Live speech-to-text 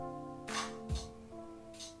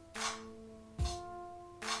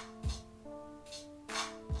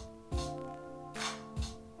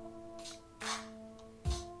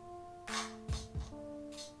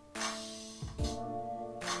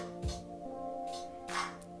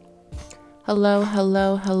Hello,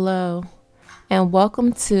 hello, hello, and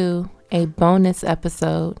welcome to a bonus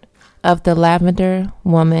episode of the Lavender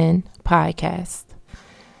Woman podcast.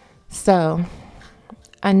 So,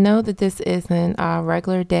 I know that this isn't our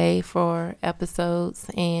regular day for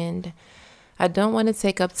episodes, and I don't want to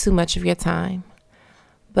take up too much of your time,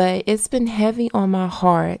 but it's been heavy on my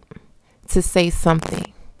heart to say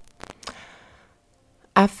something.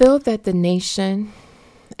 I feel that the nation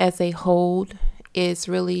as a whole is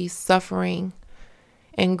really suffering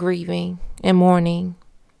and grieving and mourning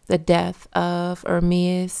the death of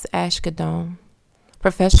Ermias Ashkadom,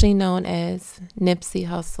 professionally known as Nipsey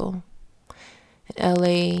Hussle, an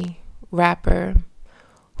LA rapper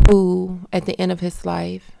who, at the end of his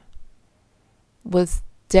life, was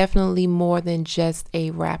definitely more than just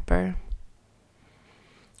a rapper.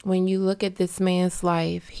 When you look at this man's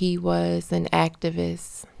life, he was an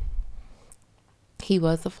activist. He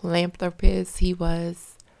was a philanthropist. He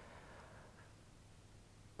was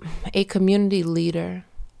a community leader.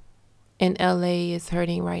 And LA is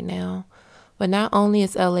hurting right now. But not only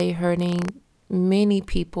is LA hurting, many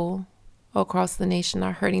people across the nation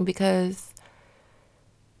are hurting because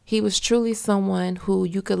he was truly someone who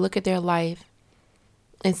you could look at their life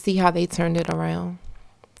and see how they turned it around.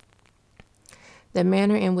 The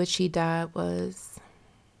manner in which he died was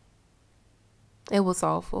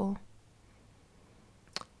awful.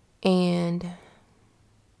 And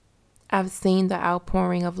I've seen the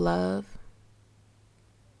outpouring of love.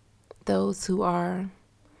 Those who are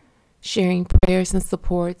sharing prayers and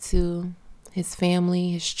support to his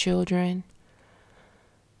family, his children.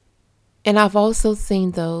 And I've also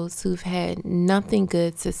seen those who've had nothing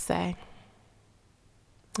good to say.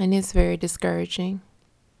 And it's very discouraging.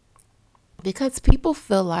 Because people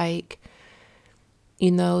feel like,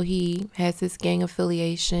 he has this gang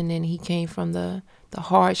affiliation and he came from the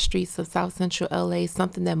hard streets of South Central LA,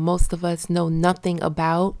 something that most of us know nothing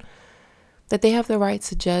about, that they have the right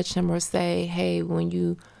to judge him or say, hey, when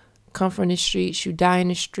you come from the streets, you die in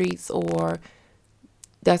the streets, or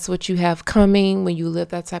that's what you have coming when you live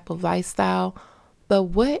that type of lifestyle. But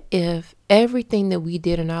what if everything that we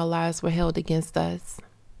did in our lives were held against us?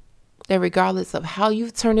 That regardless of how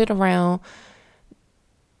you've turned it around,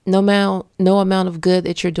 no amount of good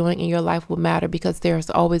that you're doing in your life will matter, because there's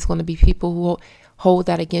always going to be people who hold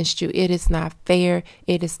that against you. It is not fair.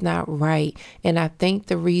 It is not right. And I think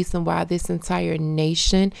the reason why this entire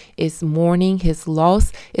nation is mourning his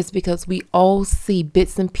loss is because we all see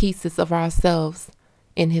bits and pieces of ourselves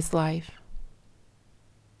in his life.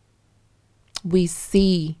 We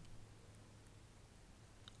see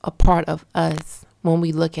a part of us when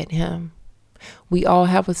we look at him. We all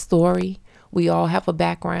have a story. We all have a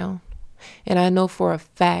background. And I know for a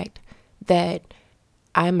fact that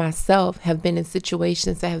I myself have been in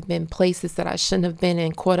situations that have been places that I shouldn't have been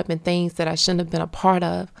in, caught up in things that I shouldn't have been a part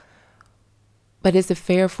of. But is it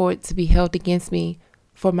fair for it to be held against me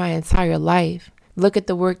for my entire life? Look at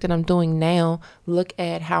the work that I'm doing now. Look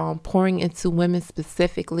at how I'm pouring into women,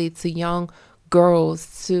 specifically to young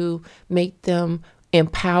girls, to make them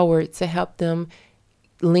empowered, to help them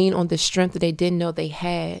lean on the strength that they didn't know they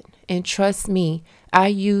had. And trust me, I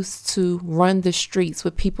used to run the streets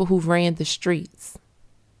with people who ran the streets.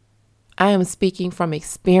 I am speaking from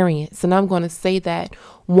experience, and I'm going to say that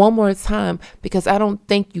one more time because I don't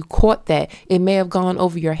think you caught that. It may have gone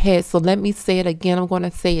over your head, so let me say it again. I'm going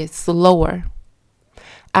to say it slower.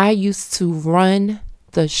 I used to run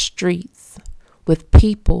the streets with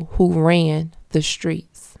people who ran the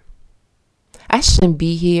streets. I shouldn't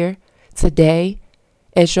be here today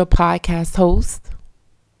as your podcast host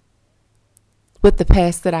with the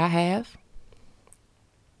past that I have.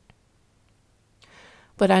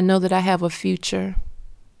 But I know that I have a future.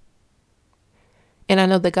 And I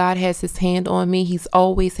know that God has his hand on me. He's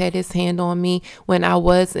always had his hand on me when I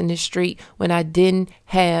was in the street, when I didn't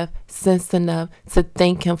have sense enough to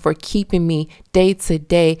thank him for keeping me day to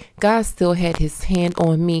day. God still had his hand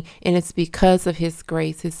on me. And it's because of his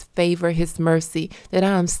grace, his favor, his mercy that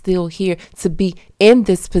I'm still here to be in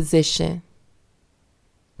this position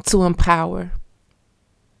to empower.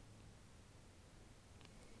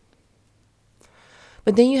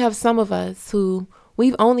 But then you have some of us who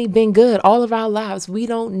we've only been good all of our lives. We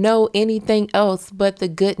don't know anything else but the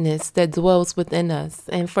goodness that dwells within us.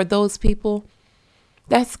 And for those people,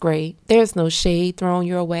 that's great. There's no shade thrown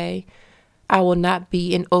your way. I will not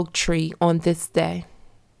be an oak tree on this day.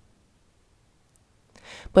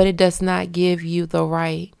 But it does not give you the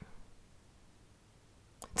right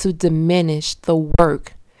to diminish the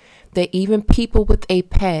work that even people with a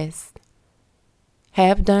past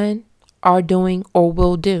have done, are doing, or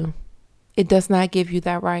will do. It does not give you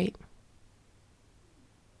that right.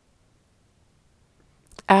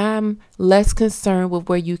 I'm less concerned with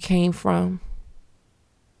where you came from,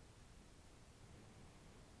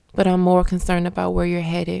 but I'm more concerned about where you're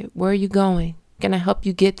headed. Where are you going? Can I help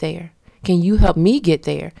you get there? Can you help me get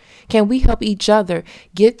there? Can we help each other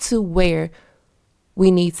get to where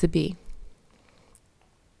we need to be?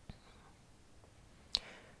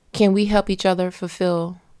 Can we help each other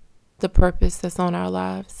fulfill the purpose that's on our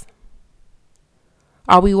lives?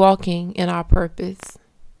 Are we walking in our purpose?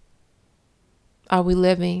 Are we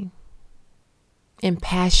living in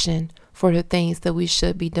passion for the things that we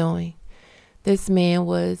should be doing? This man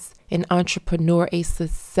was an entrepreneur, a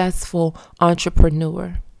successful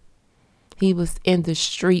entrepreneur. He was in the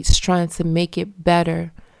streets trying to make it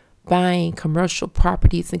better, buying commercial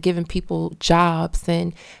properties and giving people jobs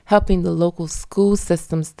and helping the local school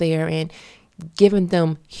systems there and giving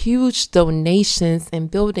them huge donations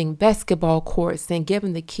and building basketball courts and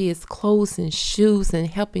giving the kids clothes and shoes and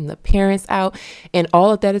helping the parents out. And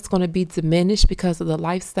all of that is going to be diminished because of the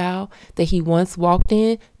lifestyle that he once walked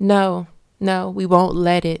in. No, we won't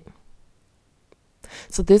let it.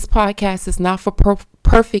 So this podcast is not for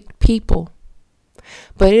perfect people,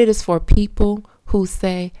 but it is for people who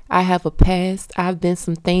say, I have a past. I've done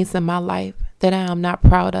some things in my life that I am not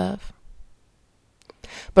proud of.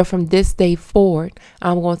 But from this day forward,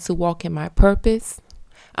 I'm going to walk in my purpose.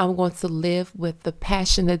 I'm going to live with the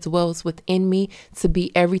passion that dwells within me to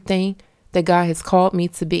be everything that God has called me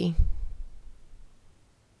to be.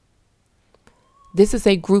 This is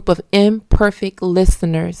a group of imperfect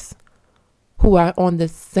listeners who are on the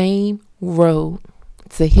same road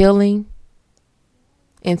to healing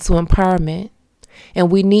and to empowerment.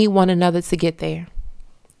 And we need one another to get there.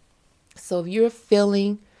 So if you're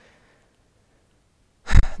feeling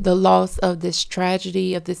the loss of this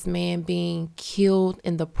tragedy of this man being killed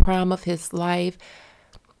in the prime of his life,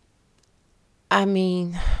 I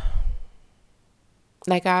mean,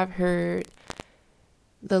 like I've heard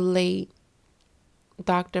the late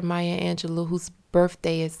Dr. Maya Angelou, whose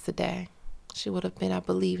birthday is today. She would have been, I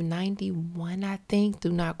believe, 91, I think.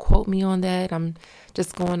 Do not quote me on that. I'm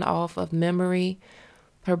just going off of memory.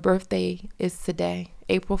 Her birthday is today,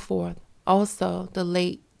 April 4th. Also, the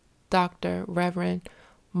late Dr. Reverend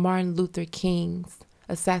Martin Luther King's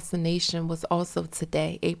assassination was also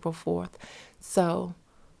today, April 4th. So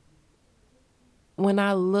when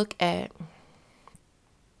I look at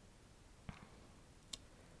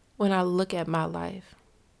my life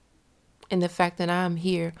and the fact that I'm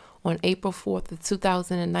here on April 4th of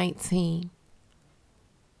 2019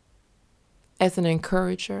 as an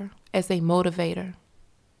encourager, as a motivator,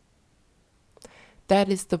 that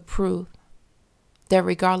is the proof that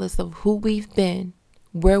regardless of who we've been,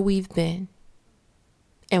 where we've been,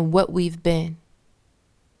 and what we've been,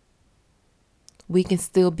 we can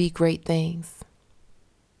still be great things.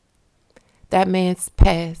 That man's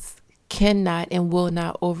past cannot and will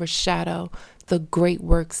not overshadow the great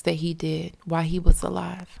works that he did while he was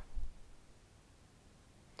alive.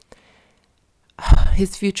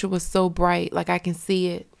 His future was so bright, like I can see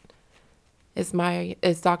it.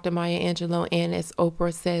 As Dr. Maya Angelou and as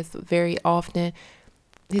Oprah says very often,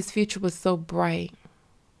 his future was so bright.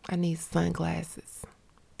 I need sunglasses.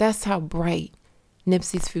 That's how bright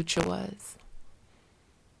Nipsey's future was.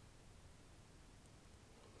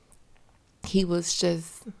 He was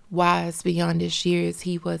just wise beyond his years.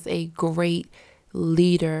 He was a great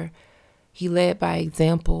leader. He led by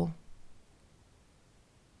example.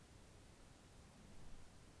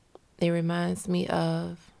 It reminds me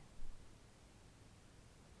of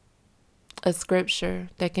a scripture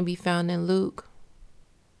that can be found in Luke.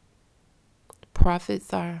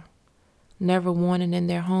 Prophets are never wanted in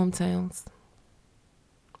their hometowns.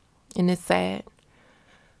 And it's sad.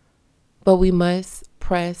 But we must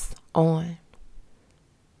press on.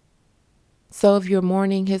 So if you're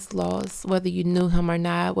mourning his loss, whether you knew him or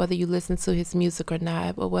not, whether you listened to his music or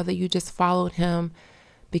not, or whether you just followed him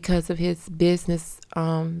because of his business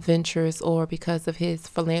ventures or because of his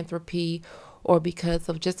philanthropy or because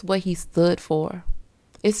of just what he stood for,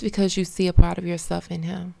 it's because you see a part of yourself in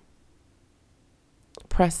him.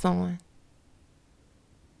 Press on.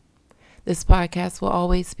 This podcast will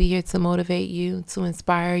always be here to motivate you, to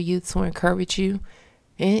inspire you, to encourage you,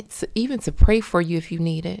 and even to pray for you if you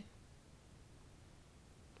need it.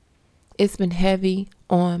 It's been heavy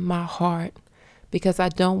on my heart because I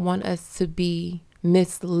don't want us to be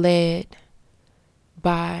misled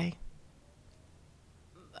by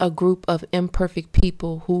a group of imperfect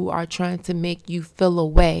people who are trying to make you feel a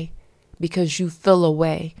way because you feel a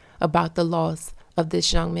way about the loss of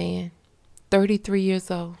this young man. 33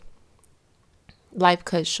 years old. Life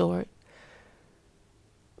cut short.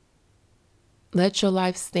 Let your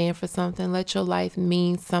life stand for something. Let your life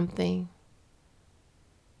mean something.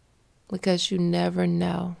 Because you never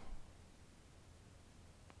know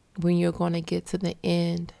when you're going to get to the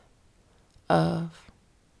end of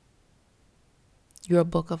your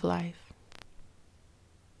book of life.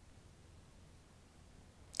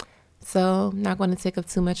 So I'm not going to take up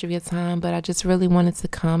too much of your time, but I just really wanted to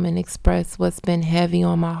come and express what's been heavy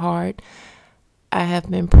on my heart. I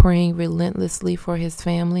have been praying relentlessly for his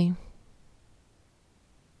family.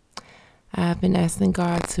 I have been asking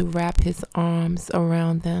God to wrap his arms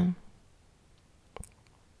around them.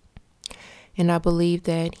 And I believe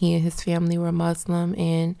that he and his family were Muslim,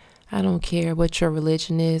 and I don't care what your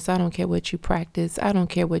religion is. I don't care what you practice. I don't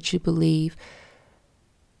care what you believe.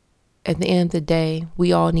 At the end of the day,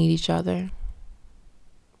 we all need each other.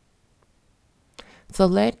 So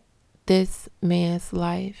let this man's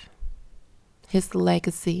life, his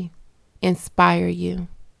legacy, inspire you.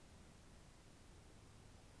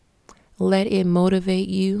 Let it motivate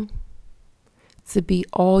you to be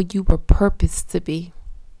all you were purposed to be,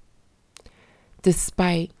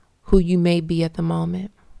 despite who you may be at the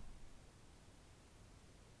moment.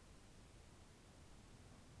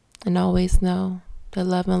 And always know that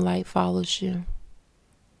love and light follows you.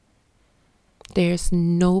 There's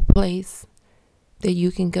no place that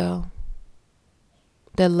you can go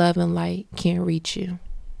that love and light can't reach you.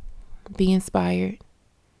 Be inspired.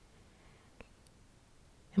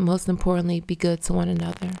 And most importantly, be good to one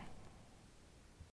another.